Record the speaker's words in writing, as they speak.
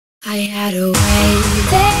I had a way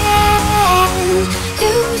then,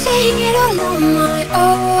 losing it all on my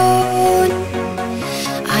own.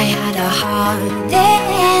 I had a hard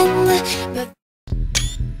end, but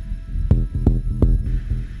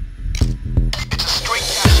it's a straight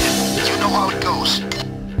cash. You know how it goes.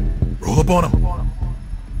 Roll up on him.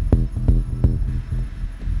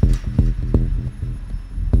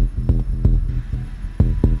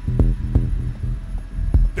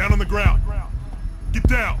 Down on the ground. Get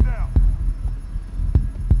down.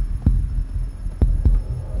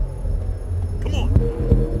 Come on.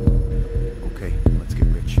 Okay, let's get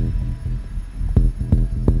rich.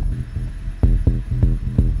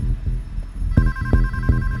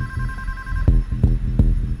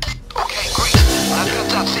 Okay, great. I've got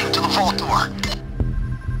that safe to the vault door.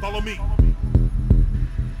 Follow me.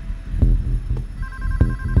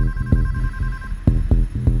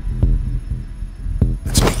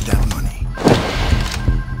 Let's make that money.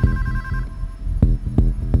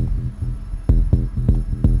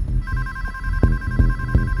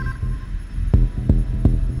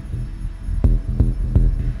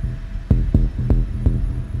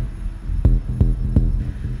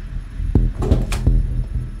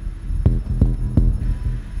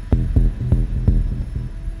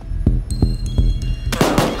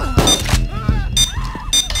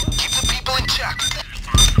 Keep the people in check.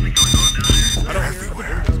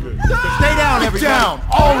 Stay down, everybody! Down!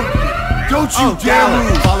 All of you! Don't you dare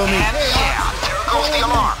move! Follow me. And yeah, there goes the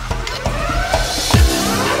alarm.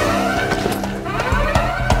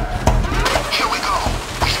 Here we go.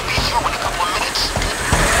 We should be through in a couple of minutes.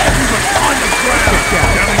 Everybody on the ground! Get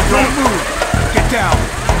down! Don't move! Get down!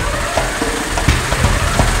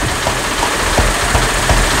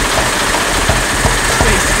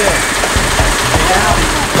 Stay still. Get down.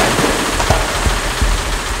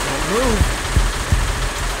 Don't move.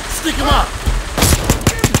 Stick him up!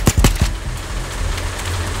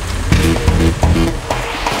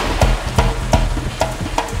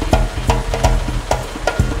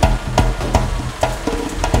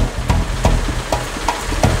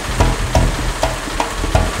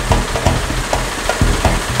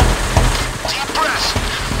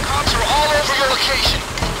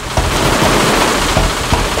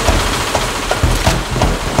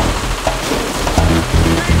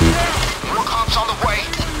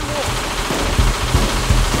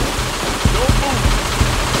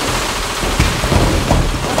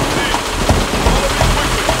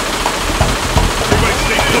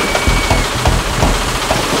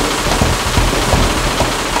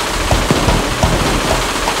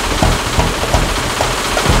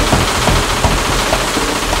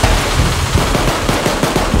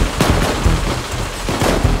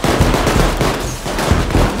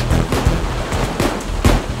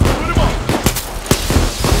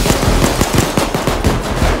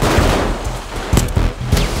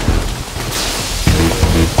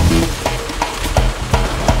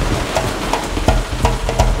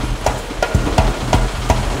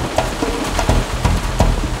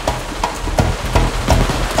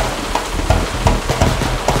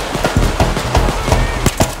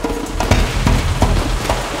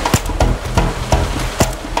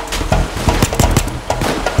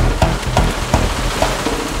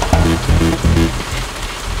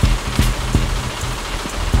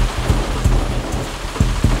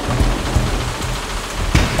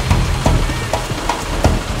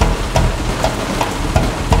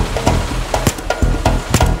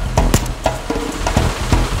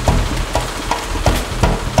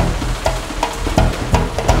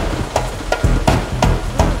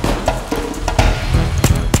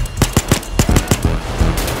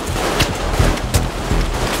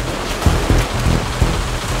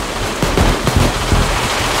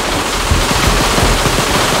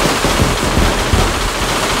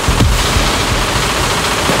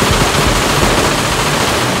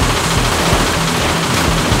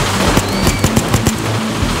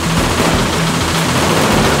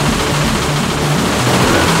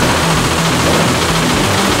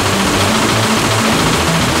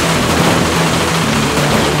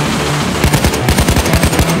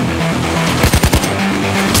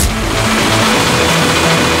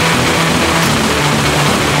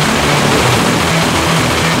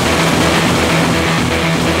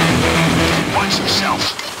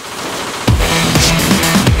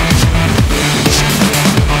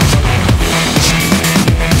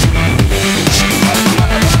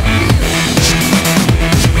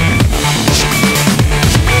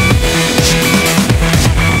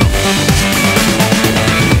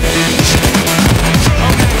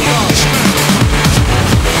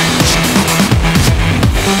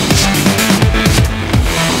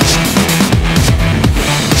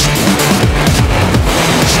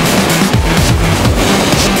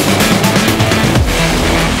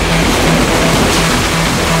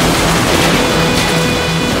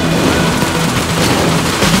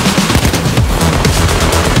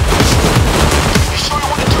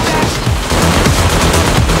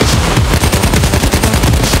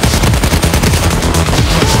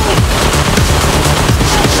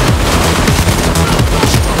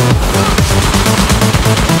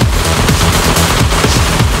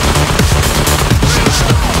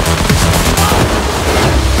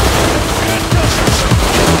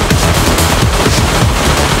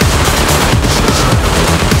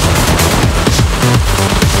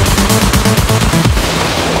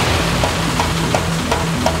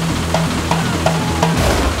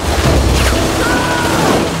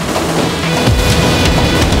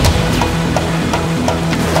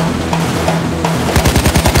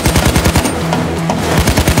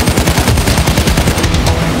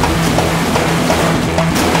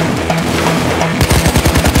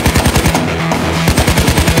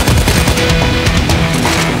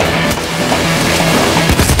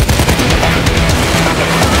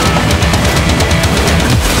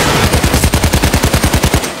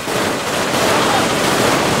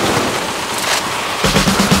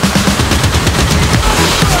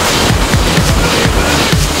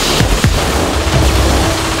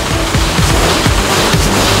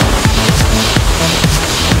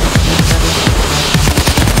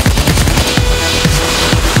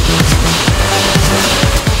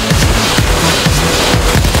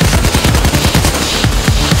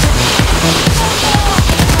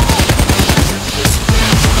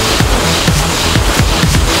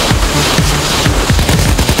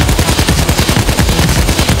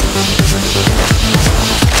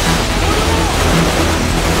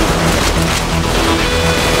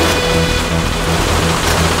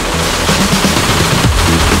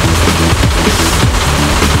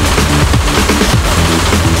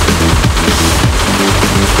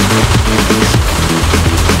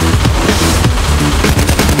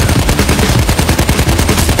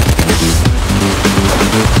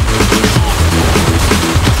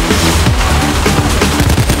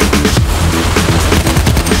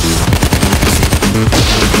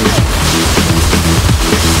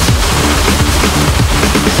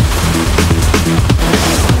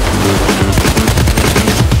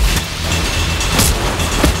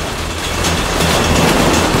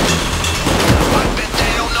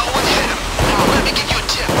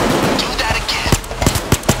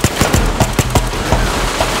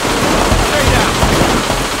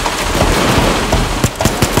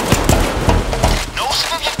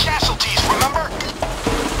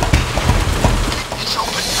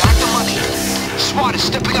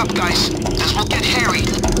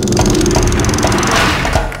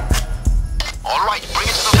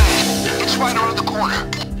 right around the corner.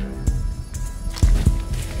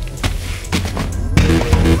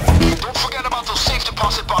 Don't forget about those safe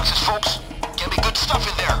deposit boxes, folks. Can be good stuff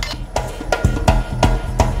in there.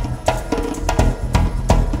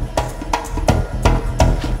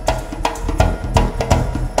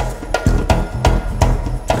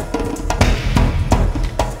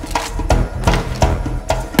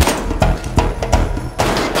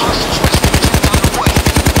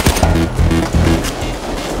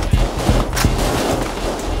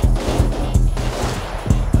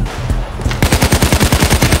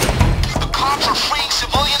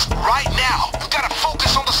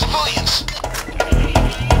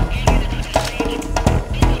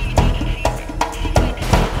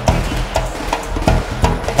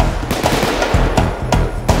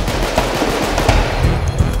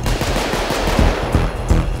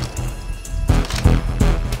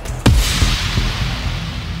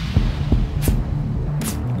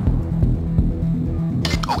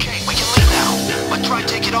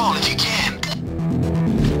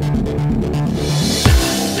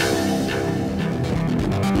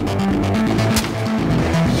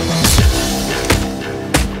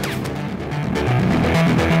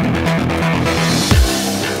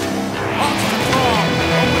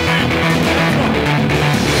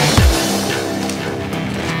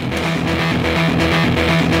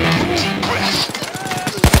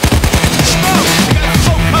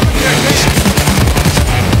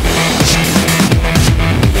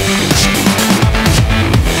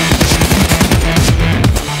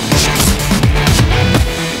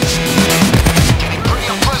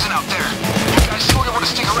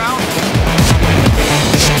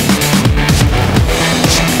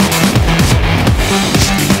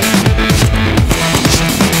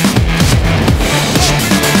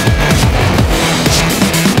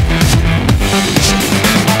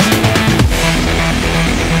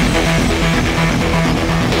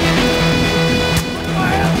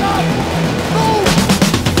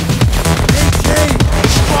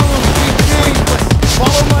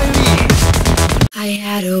 I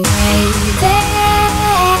had a way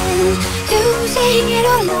then, using it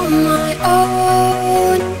all on my own.